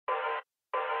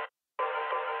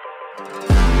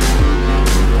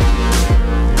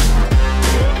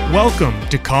Welcome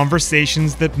to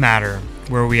Conversations That Matter,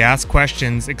 where we ask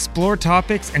questions, explore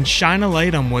topics, and shine a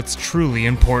light on what's truly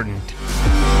important.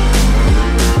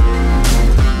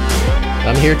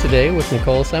 I'm here today with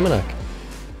Nicole Semenuk.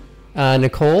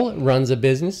 Nicole runs a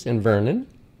business in Vernon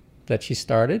that she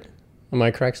started. Am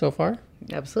I correct so far?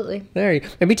 Absolutely. There you go.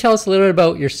 Maybe tell us a little bit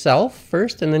about yourself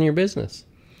first and then your business.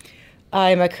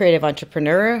 I'm a creative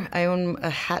entrepreneur. I own a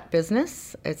hat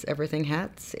business. It's Everything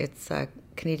Hats. It's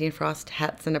Canadian Frost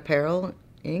Hats and Apparel,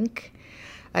 Inc.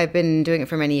 I've been doing it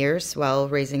for many years while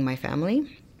raising my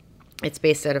family. It's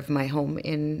based out of my home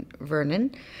in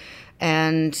Vernon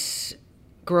and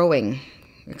growing,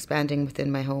 expanding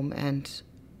within my home. And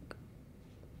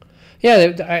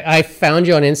yeah, I found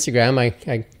you on Instagram.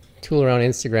 I tool around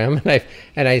Instagram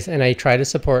and I try to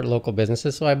support local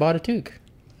businesses. So I bought a toque,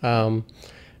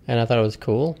 and I thought it was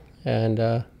cool and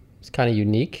it's kind of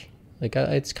unique. Like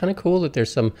it's kind of cool that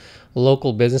there's some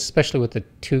local business, especially with the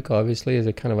toque. Obviously, is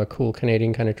a kind of a cool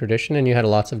Canadian kind of tradition, and you had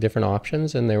lots of different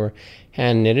options, and they were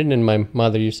hand knitted. And my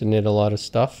mother used to knit a lot of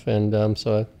stuff, and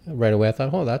so right away I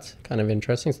thought, oh, that's kind of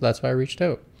interesting. So that's why I reached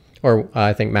out, or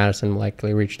I think Madison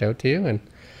likely reached out to you.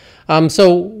 And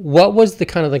so what was the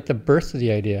kind of like the birth of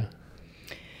the idea?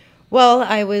 Well,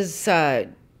 I was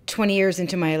 20 years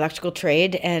into my electrical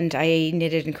trade, and I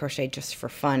knitted and crocheted just for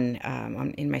fun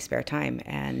in my spare time.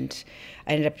 And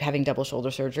I ended up having double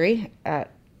shoulder surgery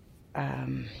at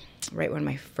right when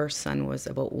my first son was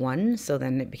about 1. So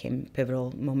then it became a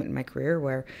pivotal moment in my career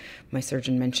where my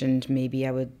surgeon mentioned maybe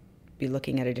I would be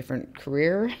looking at a different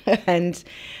career. And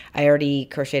I already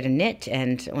crocheted and knit.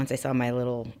 And once I saw my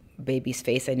little baby's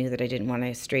face, I knew that I didn't want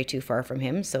to stray too far from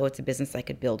him. So it's a business I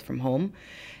could build from home.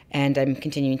 And I'm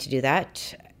continuing to do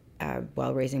that.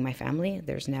 While raising my family.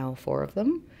 There's now 4 of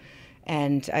them,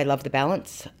 and I love the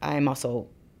balance. I'm also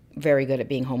very good at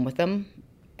being home with them,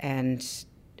 and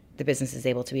the business is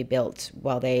able to be built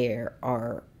while they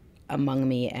are among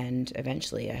me, and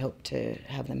eventually I hope to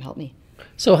have them help me.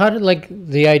 So how did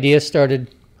the idea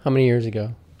started, how many years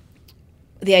ago?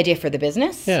 The idea for the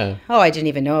business? Yeah. Oh, I didn't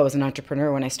even know I was an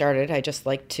entrepreneur when I started. I just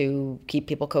liked to keep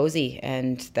people cozy,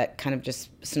 and that kind of just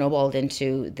snowballed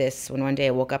into this when one day I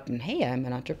woke up and, hey, I'm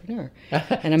an entrepreneur.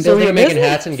 And I'm so building you were making business.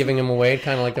 hats and giving them away,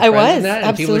 kind of like the I friends was, and that? And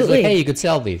absolutely. people were just like, hey, you could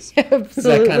sell these.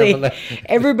 Absolutely. Kind of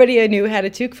Everybody I knew had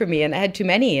a toque for me, and I had too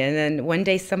many. And then one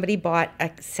day somebody bought a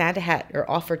Santa hat, or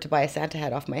offered to buy a Santa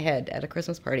hat off my head at a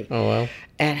Christmas party. Oh, wow.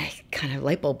 And I kind of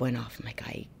light bulb went off. I'm like,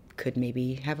 I could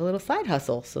maybe have a little side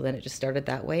hustle. So then it just started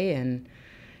that way, and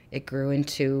it grew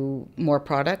into more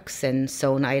products and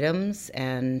sewn items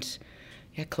and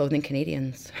clothing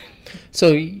Canadians.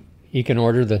 So you can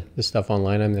order the stuff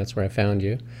online. I mean, that's where I found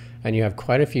you, and you have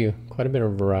quite a bit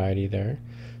of variety there.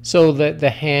 So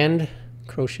the hand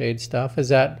crocheted stuff, is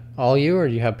that all you, or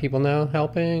do you have people now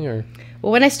helping, or?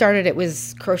 Well, when I started, it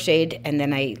was crocheted, and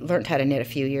then I learned how to knit a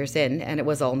few years in, and it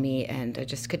was all me, and I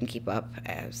just couldn't keep up.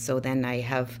 So then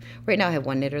right now I have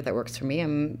one knitter that works for me.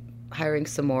 I'm hiring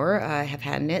some more. I have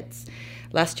hand knits.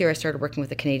 Last year I started working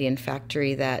with a Canadian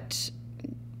factory that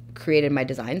created my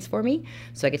designs for me,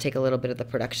 so I could take a little bit of the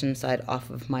production side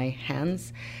off of my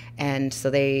hands. And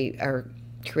so they are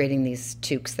creating these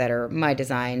toques that are my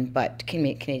design, but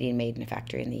Canadian made in a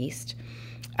factory in the East.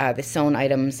 The sewn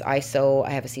items I sew. I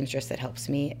have a seamstress that helps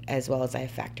me, as well as I have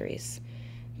factories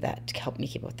that help me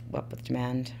keep up with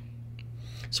demand.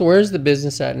 So where's the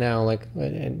business at now?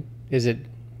 And is it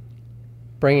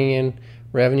bringing in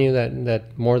revenue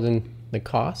that more than the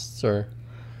costs, or?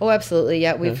 Oh, absolutely.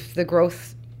 Yeah, the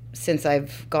growth since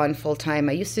I've gone full time.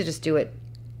 I used to just do it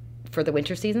for the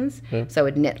winter seasons, so I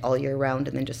would knit all year round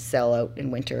and then just sell out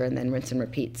in winter and then rinse and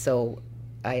repeat. So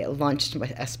I launched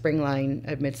a spring line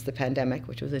amidst the pandemic,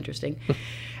 which was interesting.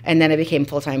 And then I became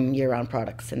full-time year-round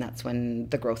products, and that's when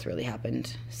the growth really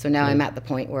happened. So now I'm at the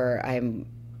point where I'm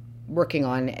working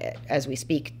on, as we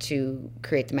speak, to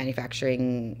create the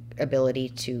manufacturing ability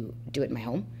to do it in my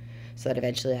home, so that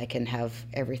eventually I can have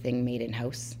everything made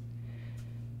in-house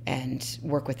and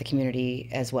work with the community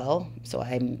as well. So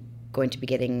I'm going to be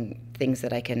getting things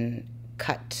that I can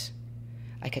cut.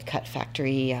 I could cut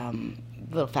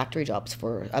little factory jobs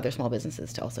for other small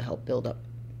businesses to also help build up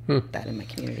that in my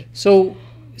community. So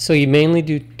you mainly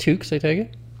do toques, I take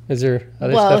it? Is there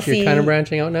other stuff you're kind of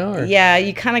branching out now? Or? Yeah,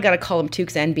 you kind of got to call them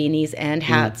toques and beanies and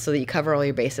hats so that you cover all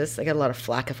your bases. I get a lot of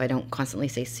flack if I don't constantly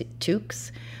say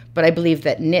toques. But I believe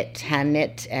that knit, hand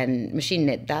knit, and machine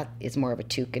knit, that is more of a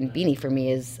toque. And beanie for me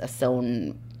is a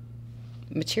sewn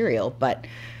material. But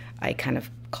I kind of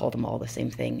call them all the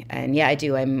same thing. And yeah, I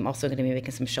do. I'm also going to be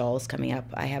making some shawls coming up.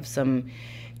 I have some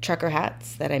trucker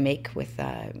hats that I make with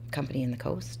a company in the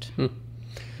coast.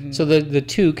 So the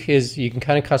toque is, you can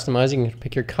kind of customize. You can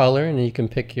pick your color, and then you can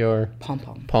pick your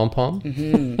Pom-pom. pom-pom.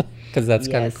 Because that's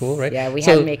kind of Yes. cool, right? Yeah, we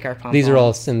So hand make our pom-poms. These are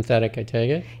all synthetic, I take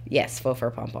it? Yes, faux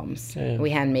fur pom-poms. Yeah. We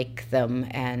hand make them,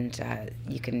 and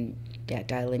you can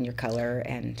dial in your color.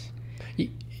 And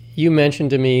You mentioned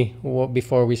to me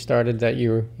before we started that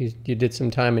you did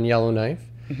some time in Yellowknife.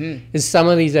 Is some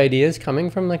of these ideas coming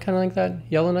from kind of like that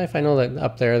Yellowknife? I know that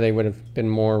up there they would have been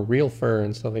more real fur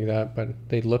and stuff like that, but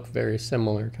they look very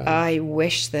similar. Kind of. I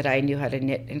wish that I knew how to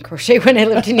knit and crochet when I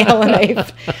lived in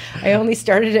Yellowknife. I only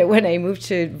started it when I moved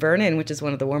to Vernon, which is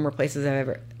one of the warmer places I've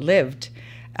ever lived.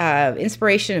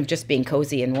 Inspiration of just being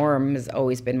cozy and warm has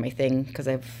always been my thing, because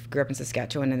I grew up in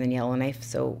Saskatchewan and then Yellowknife,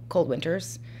 so cold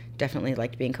winters. Definitely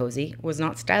liked being cozy. Was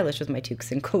not stylish with my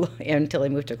toques in until I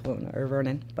moved to Kelowna or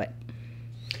Vernon, but...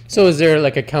 So is there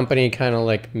like a company kind of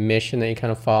like mission that you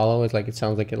kind of follow? It's like, it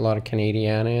sounds like a lot of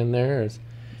Canadiana in there. Or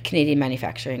Canadian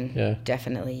manufacturing, Yeah.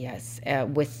 definitely, yes.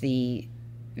 With the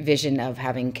vision of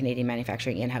having Canadian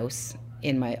manufacturing in-house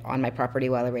on my property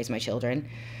while I raise my children,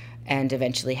 and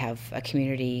eventually have a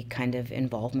community kind of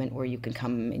involvement where you can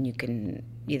come and you can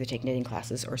either take knitting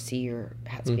classes or see your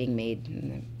hats being made in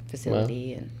the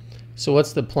facility. And So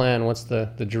what's the plan? What's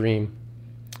the dream?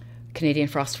 Canadian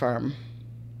Frost Farm.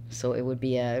 So it would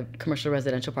be a commercial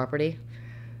residential property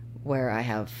where I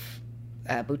have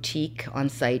a boutique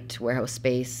on-site warehouse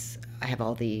space. I have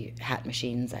all the hat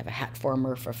machines. I have a hat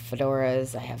former for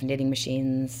fedoras. I have knitting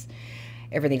machines.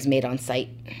 Everything's made on site.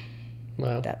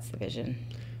 Wow. That's the vision.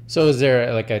 So is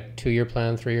there like a 2-year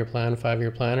plan, 3-year plan,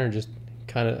 5-year plan, or just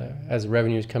kind of as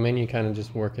revenues come in, you kind of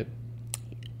just work it?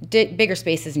 Bigger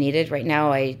space is needed. Right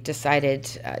now I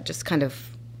decided, just kind of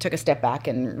took a step back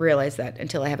and realized that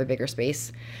until I have a bigger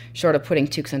space, short of putting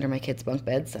toques under my kids' bunk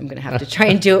beds, I'm going to have to try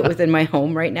and do it within my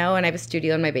home right now. And I have a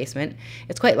studio in my basement.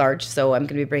 It's quite large, so I'm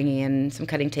going to be bringing in some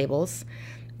cutting tables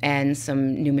and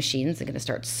some new machines. I'm going to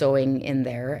start sewing in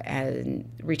there and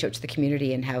reach out to the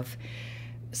community and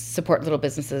support little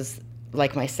businesses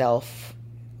like myself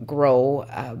grow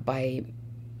by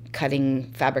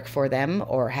cutting fabric for them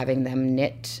or having them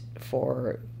knit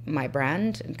for my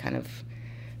brand, and kind of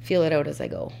feel it out as I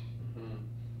go.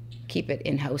 Keep it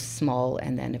in-house small,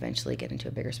 and then eventually get into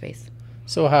a bigger space.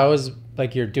 So how is,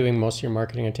 like, you're doing most of your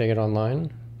marketing, I take it,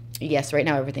 online? Yes, right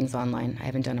now everything's online. I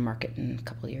haven't done a market in a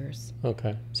couple of years.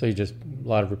 Okay. So you just, a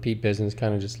lot of repeat business,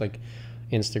 kind of just like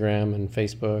Instagram and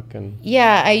Facebook and...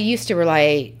 Yeah, I used to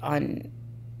rely on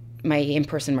my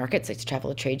in-person markets. I used to travel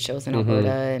to trade shows in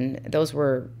Alberta, and that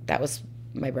was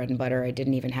my bread and butter. I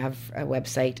didn't even have a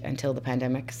website until the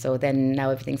pandemic. So then now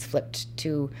everything's flipped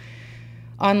to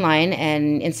online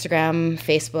and Instagram,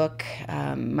 Facebook,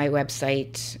 my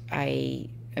website. I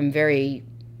am very,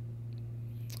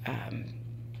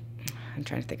 I'm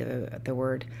trying to think of the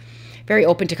word, very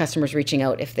open to customers reaching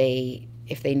out if they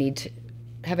need to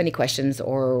have any questions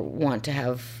or want to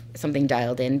have something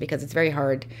dialed in, because it's very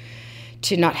hard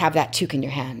to not have that toque in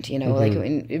your hand, like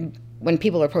when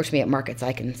people approach me at markets,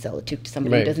 I can sell a toque to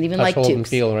somebody who doesn't even like Touch, hold, toques. and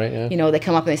feel, right? Yeah. They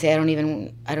come up and they say, I don't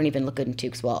even look good in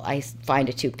toques. Well, I find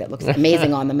a toque that looks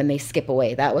amazing on them, and they skip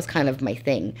away. That was kind of my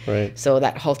thing. Right. So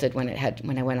that halted when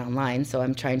I went online. So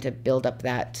I'm trying to build up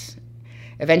that.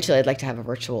 Eventually, I'd like to have a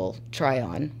virtual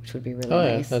try-on, which would be really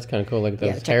nice. Yeah, that's kind of cool. Like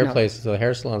those hair places, the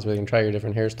hair salons where you can try your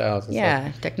different hairstyles and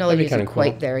stuff. Technology isn't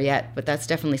quite cool. there yet, but that's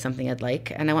definitely something I'd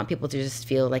like. And I want people to just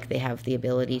feel like they have the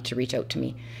ability to reach out to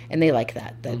me. And they like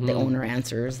that the owner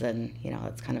answers. And,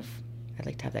 that's kind of, I'd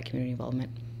like to have that community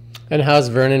involvement. And how's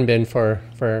Vernon been for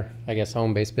I guess,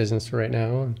 home-based business right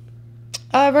now?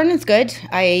 Vernon's good.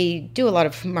 I do a lot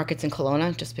of markets in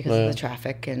Kelowna just because of the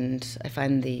traffic. And I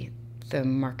find the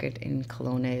market in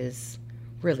Kelowna is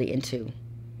really into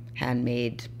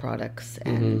handmade products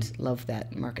and love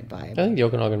that market vibe. I think the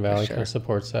Okanagan Valley kind of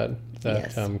supports that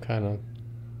Yes. kind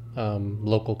of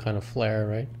local kind of flair,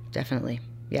 right? Definitely.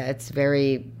 Yeah, it's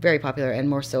very, very popular, and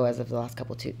more so as of the last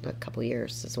couple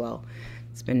years as well.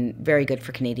 It's been very good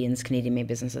for Canadian-made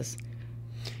businesses.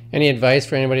 Any advice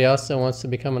for anybody else that wants to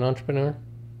become an entrepreneur?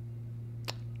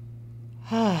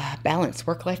 Balance,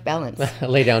 work-life balance.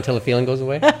 Lay down till the feeling goes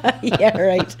away? Yeah,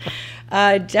 right.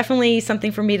 Definitely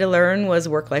something for me to learn was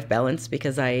work-life balance,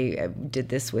 because I did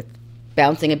this with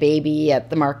bouncing a baby at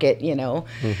the market,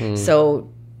 So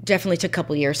definitely took a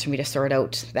couple years for me to sort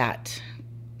out that,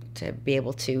 to be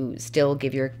able to still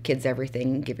give your kids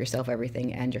everything, give yourself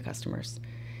everything, and your customers.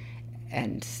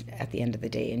 And at the end of the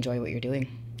day, enjoy what you're doing.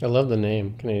 I love the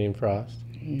name, Canadian Frost.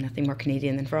 Nothing more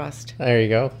Canadian than Frost. There you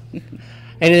go.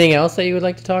 Anything else that you would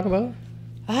like to talk about?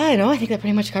 No, I think that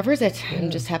pretty much covers it. Yeah.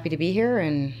 I'm just happy to be here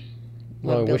and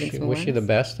Well, I building some wish you the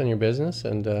awareness. best in your business,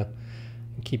 and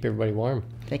keep everybody warm.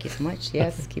 Thank you so much.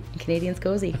 Yes, keeping Canadians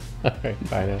cozy. All right,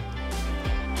 bye now.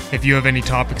 If you have any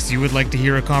topics you would like to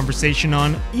hear a conversation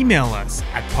on, email us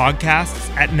at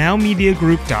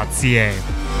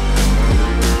podcasts@nowmediagroup.ca.